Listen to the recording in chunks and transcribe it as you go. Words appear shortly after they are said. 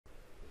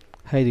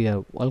Hi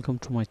there, welcome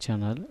to my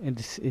channel. In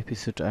this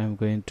episode I am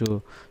going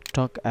to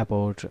talk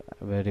about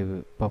a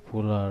very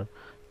popular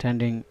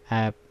trending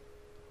app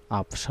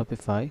of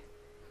Shopify.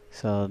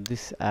 So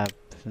this app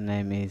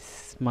name is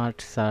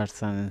Smart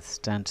Search and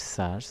Instant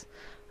Search,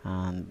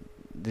 and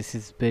this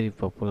is very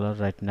popular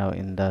right now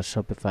in the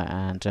Shopify,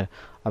 and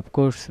of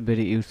course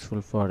very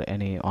useful for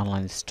any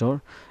online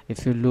store.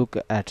 If you look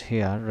at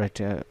here,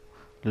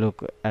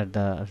 look at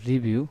the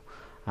review,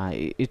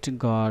 it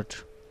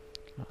got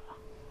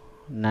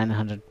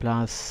 900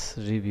 plus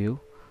review,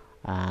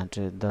 and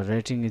the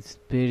rating is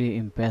very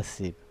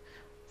impressive,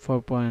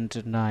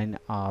 4.9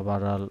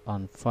 overall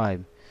on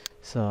 5.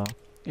 So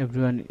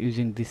everyone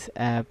using this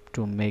app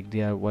to make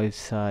their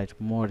website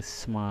more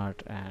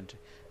smart and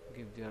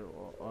give their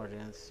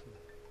audience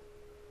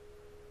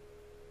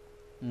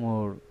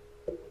more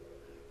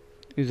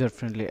user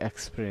friendly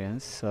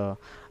experience. So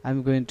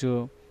I'm going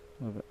to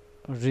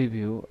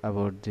review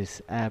about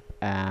this app,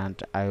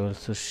 and I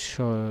also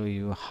show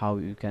you how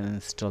you can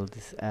install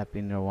this app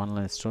in your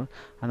online store.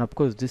 And of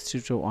course this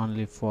tutorial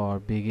only for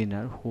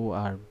beginner who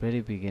are very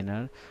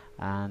beginner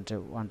and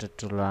wanted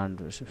to learn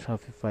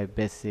Shopify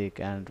basic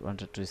and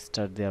wanted to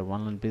start their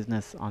online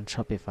business on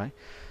Shopify.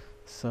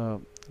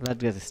 So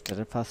let's get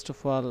started. First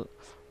of all,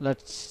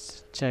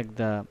 let's check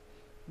the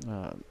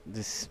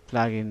this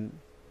plugin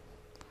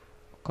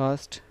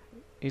cost.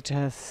 It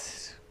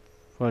has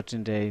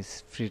 14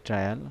 days free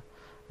trial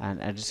and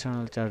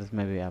additional charges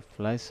may be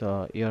applied,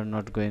 so you're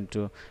not going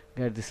to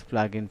get this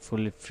plugin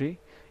fully free.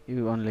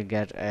 You only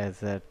get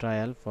as a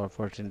trial for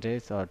 14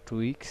 days or 2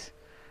 weeks,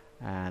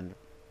 and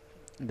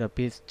the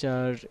page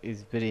charge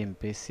is very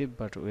impressive,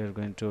 but we are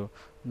going to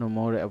know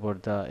more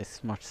about the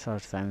smart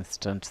search and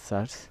instant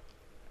search.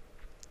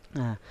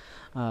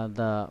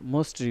 The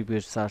most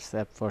reviewed search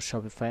app for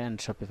Shopify and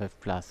Shopify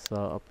Plus. So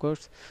of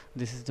course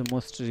this is the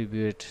most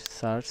reviewed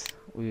search.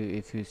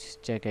 If you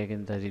check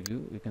again the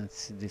review, you can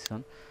see this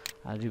one,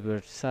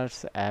 reviewed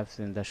search apps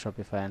in the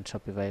Shopify and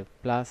Shopify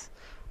Plus,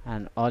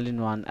 and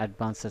all-in-one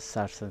advanced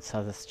search and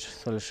suggest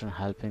solution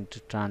helping to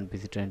turn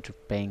visitor into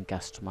paying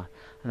customer.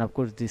 And of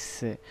course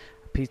this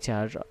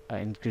feature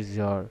increase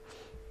your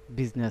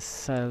business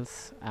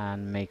sales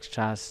and make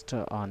trust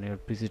on your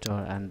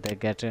visitor, and they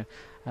get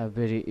a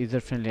very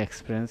user-friendly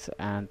experience,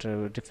 and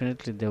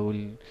definitely they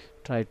will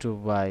try to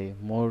buy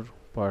more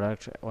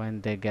product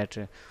when they get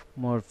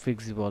more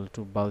flexible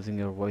to browsing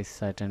your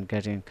website and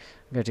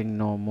getting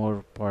know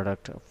more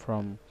product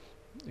from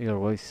your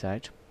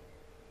website.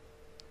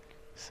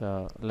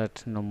 So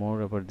let's know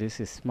more about this.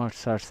 Smart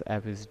search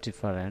app is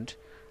different,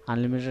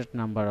 unlimited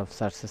number of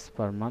searches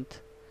per month,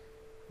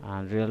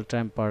 and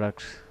real-time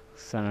product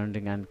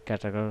surrounding and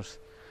categories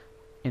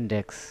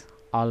index,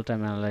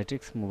 all-time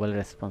analytics, mobile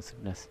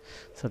responsiveness.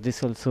 So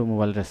this also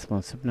mobile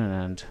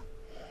responsiveness. And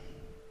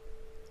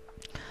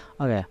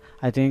okay,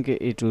 I think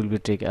it will be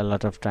take a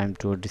lot of time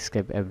to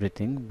describe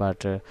everything,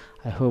 but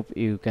I hope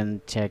you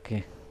can check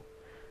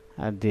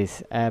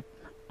this app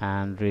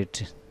and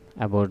read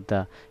about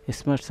the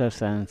smart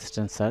search and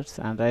instant search.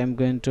 And I am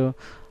going to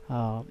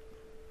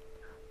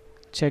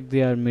check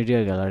their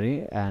media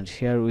gallery, and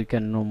here we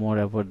can know more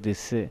about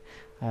this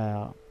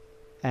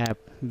app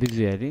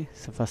visually.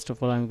 So first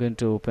of all I'm going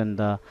to open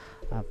the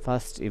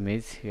first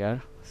image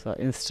here. So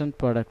instant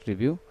product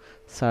review,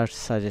 search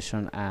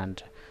suggestion,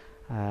 and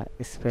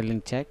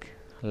spelling check,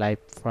 live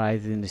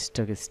price in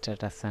stock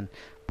status, and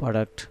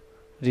product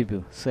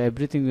review. So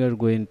everything we are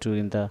going to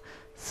in the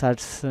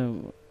search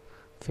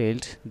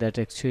field that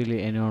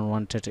actually anyone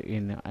wanted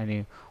in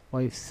any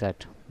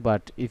website.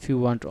 But if you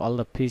want all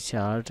the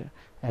features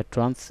at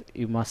once,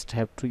 you must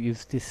have to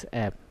use this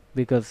app,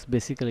 because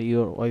basically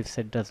your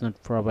website does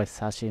not provide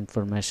such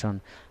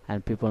information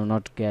and people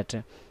not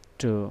get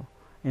to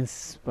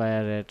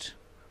inspired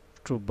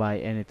to buy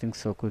anything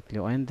so quickly.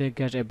 When they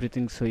get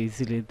everything so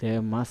easily, they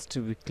must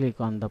be click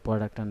on the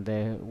product and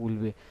they will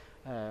be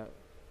try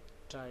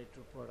to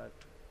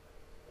product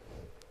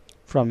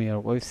from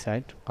your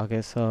website.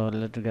 Okay, so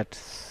let's get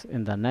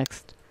in the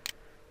next.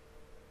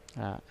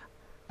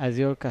 As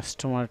your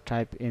customer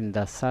type in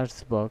the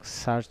search box,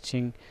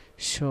 searching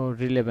show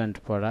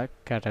relevant product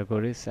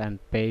categories and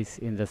page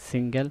in the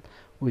single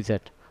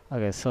widget.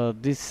 Okay, so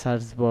this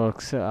search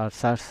box or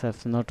search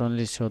apps not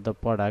only show the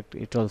product,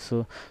 it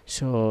also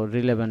show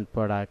relevant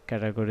product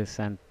categories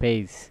and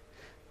page,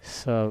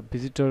 so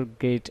visitor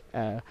get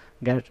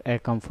a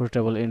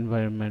comfortable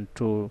environment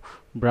to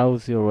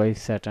browse your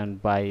website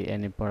and buy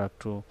any product,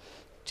 to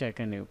check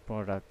any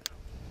product.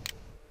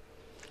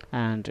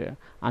 And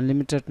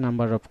unlimited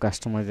number of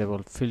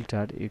customizable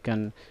filter. You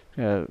can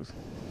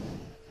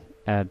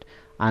add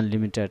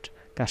unlimited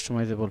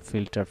customizable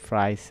filter,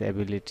 price,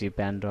 ability,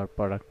 vendor,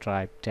 product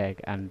type,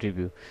 tag, and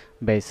review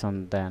based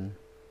on then.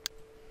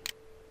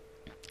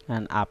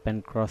 And up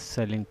and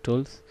cross-selling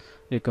tools,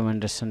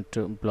 recommendation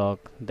to blog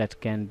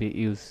that can be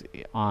used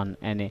on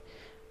any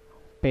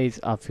page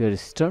of your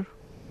store.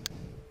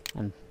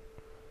 And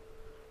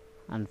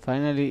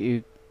finally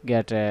you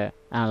get a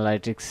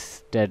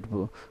analytics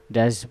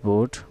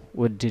dashboard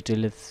with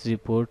detailed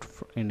report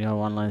in your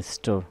online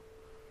store.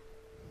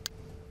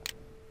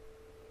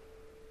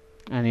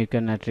 and you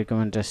can add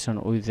recommendation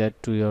widget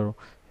to your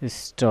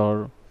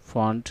store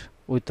font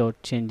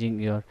without changing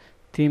your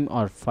theme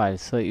or file.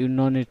 So you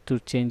no need to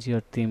change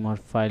your theme or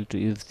file to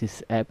use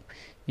this app.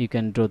 You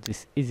can do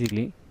this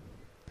easily.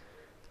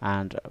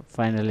 And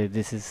finally,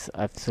 this is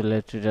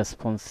absolutely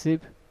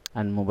responsive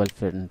and mobile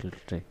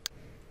friendly.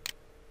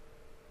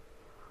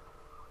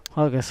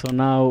 Okay, so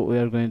now we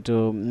are going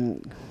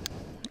to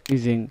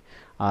using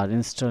or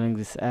installing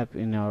this app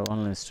in our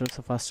online store.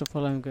 So first of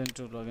all, I'm going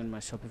to log in my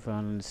Shopify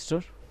online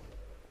store.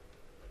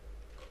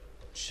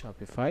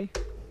 Shopify.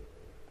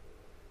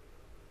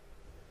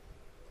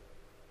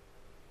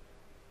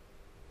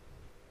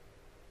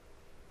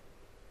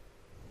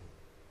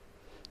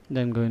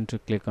 Then going to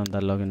click on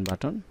the login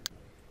button.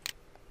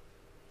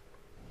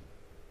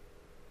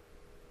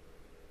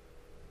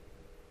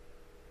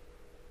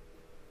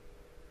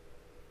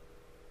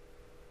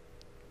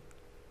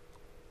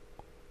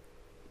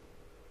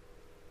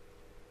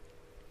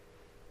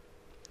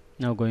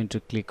 Now going to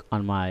click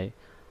on my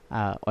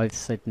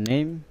website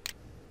name.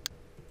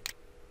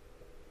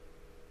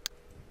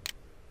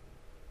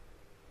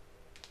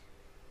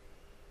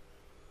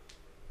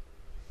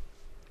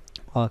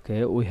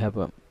 Okay, we have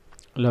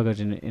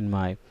logged in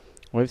my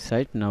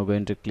website. Now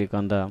going to click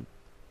on the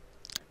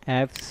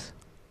apps,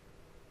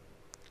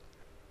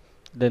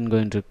 then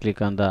going to click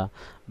on the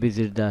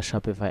visit the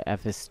Shopify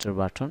App Store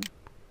button.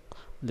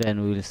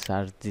 Then we will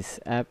search this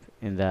app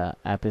in the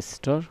App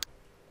Store.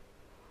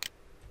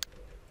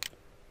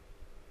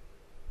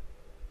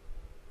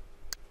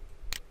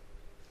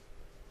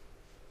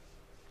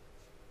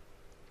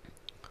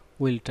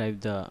 We'll type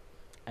the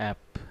app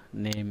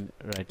name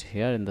right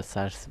here in the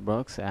search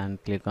box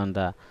and click on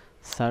the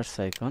search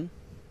icon.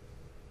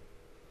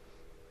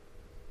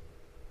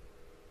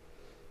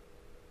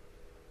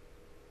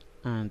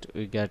 And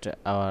we get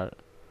our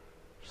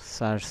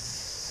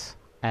search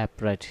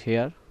app right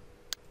here,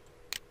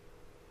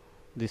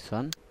 this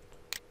one.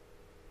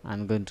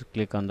 I'm going to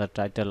click on the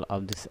title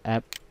of this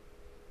app.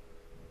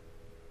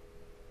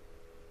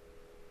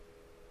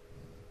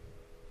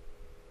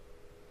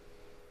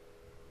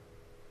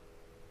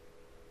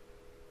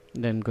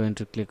 Then going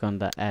to click on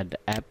the add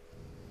app.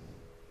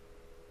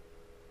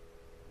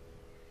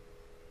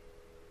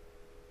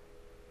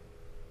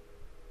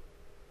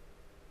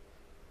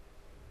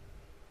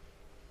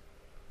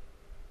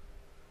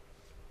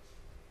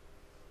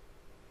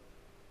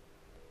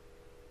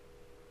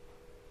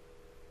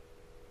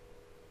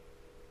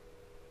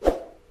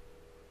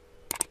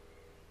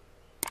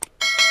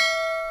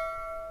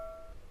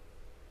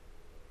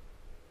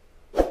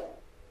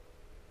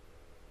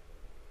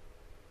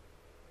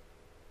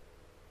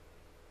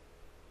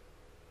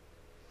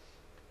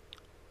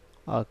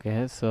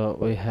 Okay, so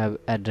we have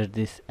added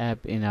this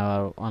app in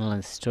our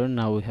online store.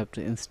 Now we have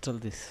to install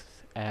this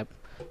app.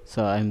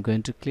 So I'm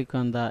going to click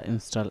on the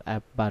install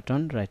app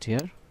button right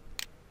here.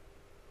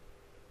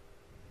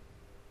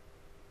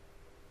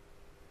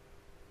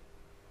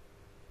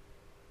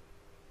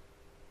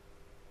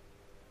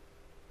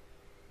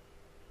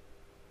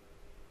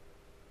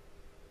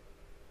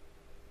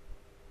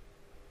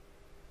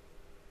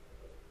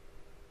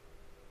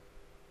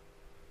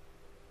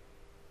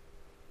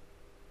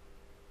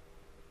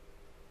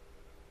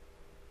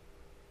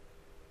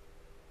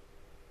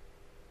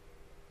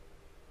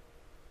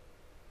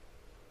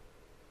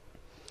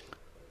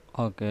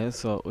 Okay,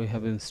 so we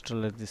have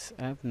installed this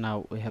app.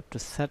 Now we have to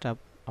set up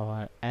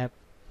our app.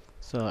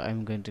 So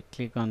I'm going to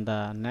click on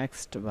the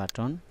next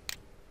button,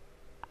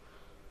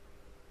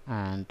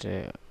 and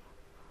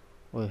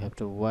we have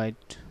to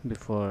wait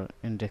before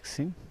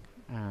indexing.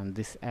 And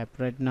this app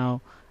right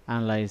now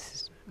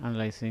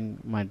analyzing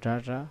my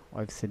data,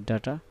 website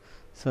data.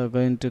 So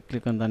going to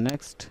click on the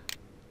next,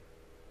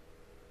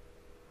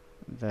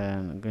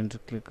 then going to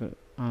click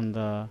on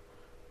the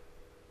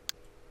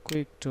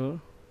quick tour.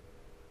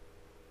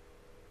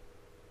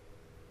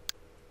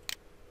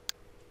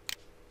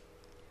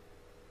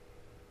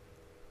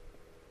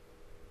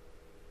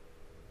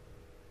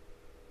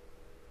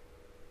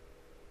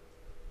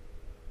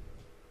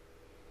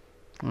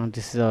 And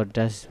this is our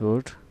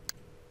dashboard,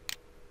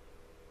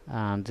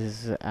 and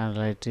this is the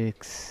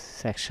analytics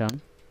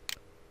section,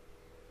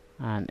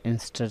 and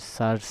insert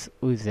search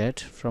widget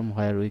from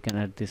where we can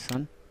add this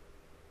one,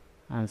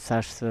 and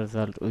search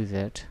result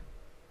widget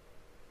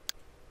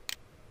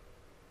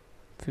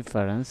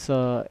preference.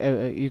 So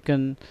you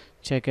can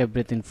check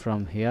everything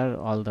from here,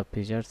 all the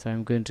features. So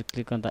I'm going to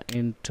click on the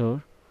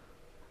intro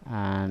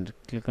and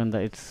click on the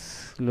it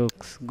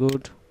looks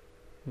good,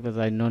 because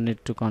I no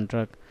need to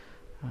contract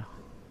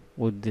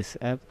with this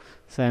app.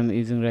 So I'm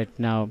using right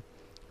now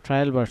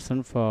trial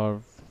version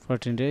for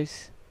 14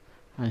 days,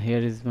 and here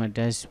is my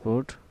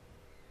dashboard,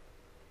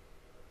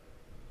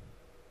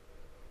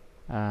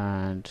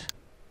 and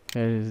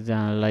here is the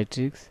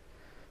analytics.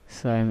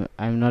 So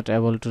I'm not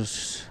able to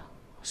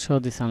show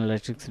this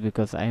analytics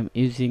because I'm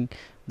using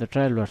the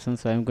trial version.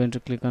 So I'm going to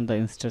click on the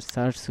insert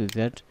search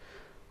widget.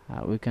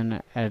 We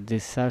can add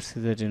this search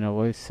widget in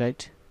our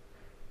website.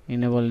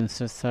 Enable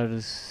insert search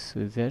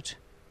widget,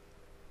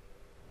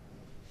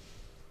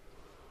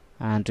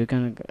 and you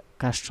can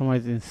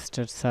customize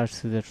instant search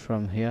widget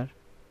from here,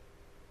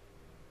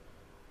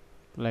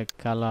 like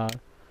color,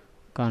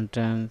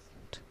 content,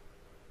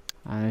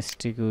 and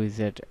stick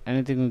widget.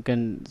 Anything you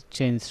can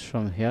change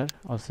from here.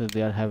 Also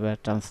there have a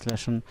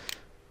translation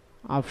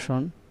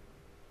option,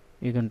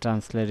 you can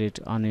translate it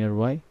on your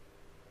way.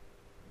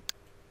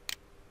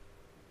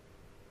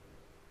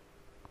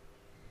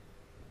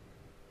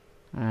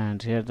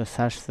 And here the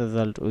search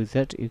result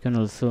widget, you can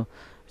also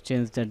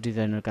change the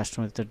design or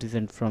customize the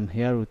design from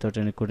here without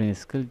any coding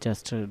skill,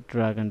 just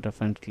drag and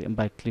drop and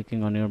by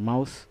clicking on your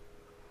mouse.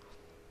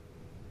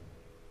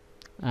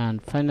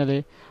 And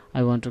finally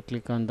I want to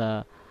click on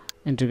the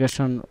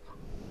integration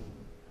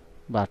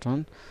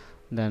button,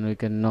 then we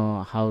can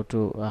know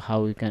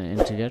how we can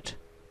integrate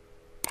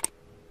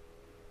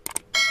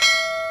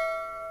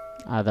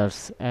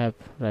others app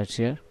right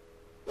here.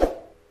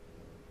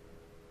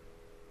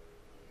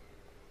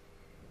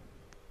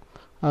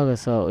 Okay,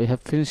 so we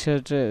have finished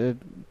the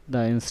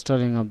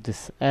installing of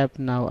this app.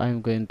 Now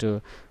I'm going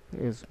to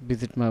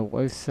visit my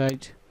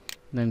website,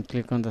 then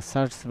click on the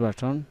search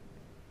button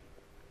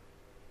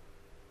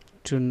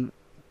to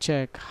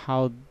check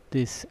how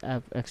this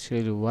app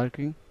actually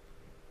working.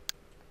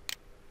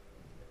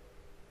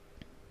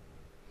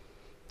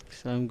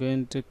 So I'm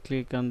going to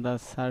click on the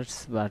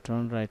search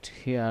button right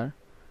here,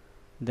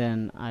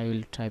 then I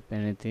will type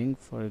anything.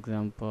 For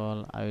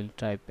example, I will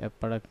type a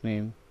product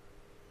name,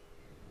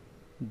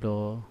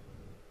 door.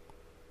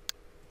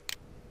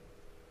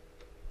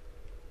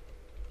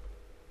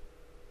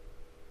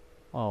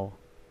 Oh,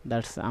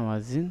 that's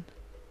amazing.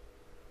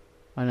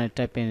 When I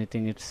type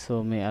anything, it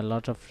show me a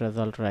lot of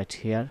result right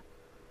here.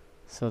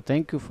 So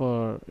thank you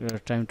for your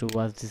time to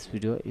watch this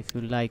video. If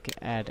you like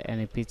add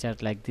any picture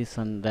like this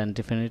one, then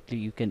definitely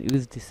you can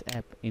use this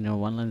app in your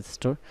online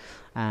store.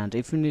 And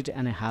if you need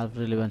any help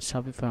relevant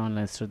Shopify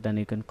online store, then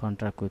you can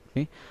contact with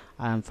me.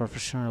 I am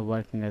professional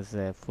working as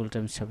a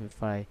full-time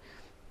Shopify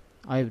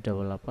web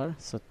developer.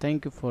 So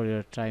thank you for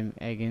your time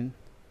again.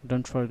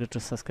 Don't forget to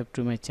subscribe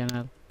to my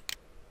channel.